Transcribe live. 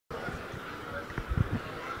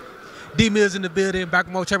D Mills in the building, back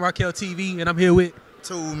from TreMarkelTV, and I'm here with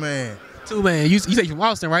ToolMan. ToolMan. You say you from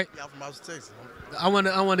Austin, right? Yeah, I'm from Austin, Texas. I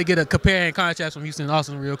want to get a compare and contrast from Houston and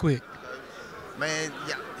Austin real quick. Man,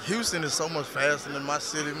 yeah, Houston is so much faster than my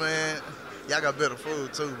city, man. Y'all got better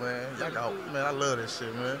food too, man. Y'all got, man, I love this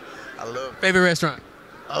shit, man. I love it. Favorite restaurant?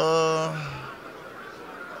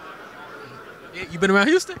 You been around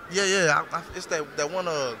Houston? Yeah. It's that one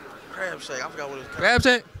crab shack. I forgot what it's called. Crab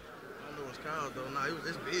shack? I don't know what it's called though. Nah,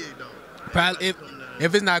 it's big though. Probably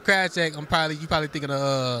if it's not crab shack, you probably thinking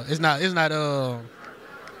of it's not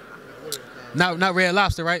Red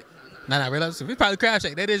Lobster, right? Not Red Lobster. It's probably crab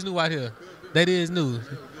shack. That is new out here. That is new.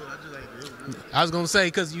 I was gonna say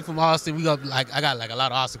because you from Austin, I got a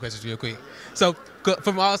lot of Austin questions real quick. So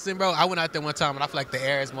from Austin, bro, I went out there one time and I feel like the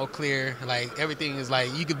air is more clear. Like everything is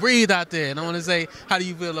like you can breathe out there. And I want to say, how do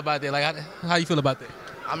you feel about that? Like how you feel about that?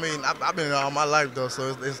 I mean, I've been here all my life though,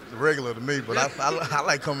 so it's regular to me. But I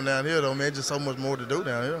like coming down here though, man. There's just so much more to do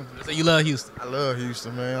down here. So you love Houston? I love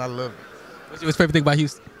Houston, man. I love it. What's your favorite thing about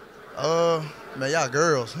Houston? Man, y'all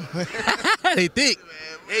girls. They thick.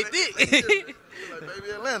 They thick. Like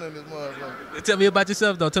baby Atlanta in this motherfucker. Tell me about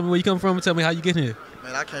yourself though. Tell me where you come from and tell me how you get here.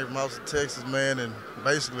 Man, I came from Austin, Texas, man, and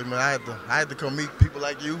basically, man, I had to come meet people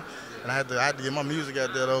like you, and I had to get my music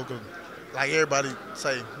out there though, cause like everybody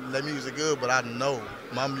say their music good, but I know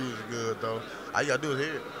my music good though. All you gotta do is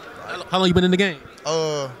hear it. Like, how long you been in the game?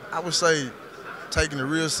 I would say taking it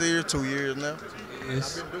real serious 2 years now.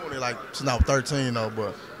 Yes. I've been doing it like since I was 13 though,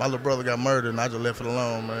 but my little brother got murdered and I just left it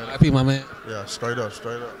alone, man. IP, my man. Yeah, straight up.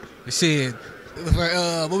 Shit.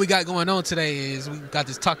 What we got going on today is we got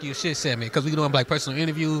this Talk Your Shit segment because we're doing like personal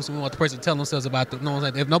interviews and we want the person to tell themselves about the. You know what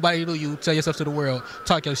I'm saying? If nobody knew you, tell yourself to the world.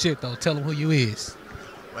 Talk your shit though. Tell them who you is.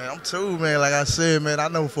 Man, I'm too, man. Like I said, man, I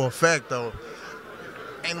know for a fact though,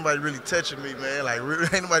 ain't nobody really touching me, man. Like really,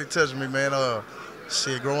 ain't nobody touching me, man.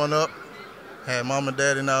 Shit, growing up, had mom and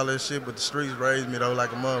dad and all that shit, but the streets raised me though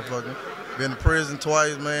like a motherfucker. Been to prison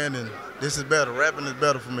twice, man, and this is better. Rapping is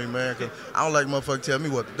better for me, man, because I don't like motherfuckers tell me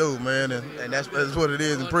what to do, man, and that's what it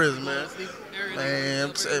is in prison, man.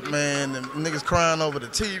 Man, them niggas crying over the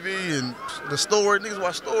TV and the story. Niggas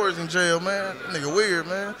watch stories in jail, man. Nigga weird,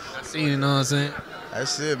 man. I seen it, you know what I'm saying?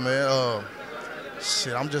 That's it, man.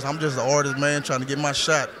 Shit, I'm just an artist, man, trying to get my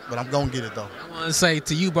shot, but I'm gonna get it though. I want to say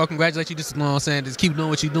to you, bro, congratulations. You just, you know what I'm saying? Just keep doing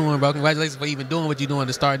what you're doing, bro. Congratulations for even doing what you're doing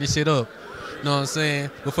to start this shit up. You know what I'm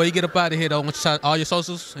saying? Before you get up out of here, though, I want you to shout all your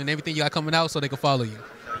socials and everything you got coming out so they can follow you.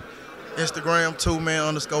 Instagram,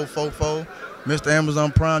 ToolMan_44. Mr.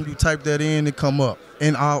 Amazon Prime, you type that in, it come up.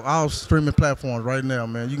 In all streaming platforms right now,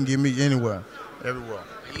 man. You can get me anywhere, everywhere.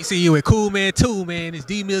 You see you with Cool Man, ToolMan. It's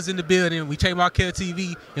D Mills in the building. We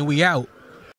TreMarkelTV, and we out.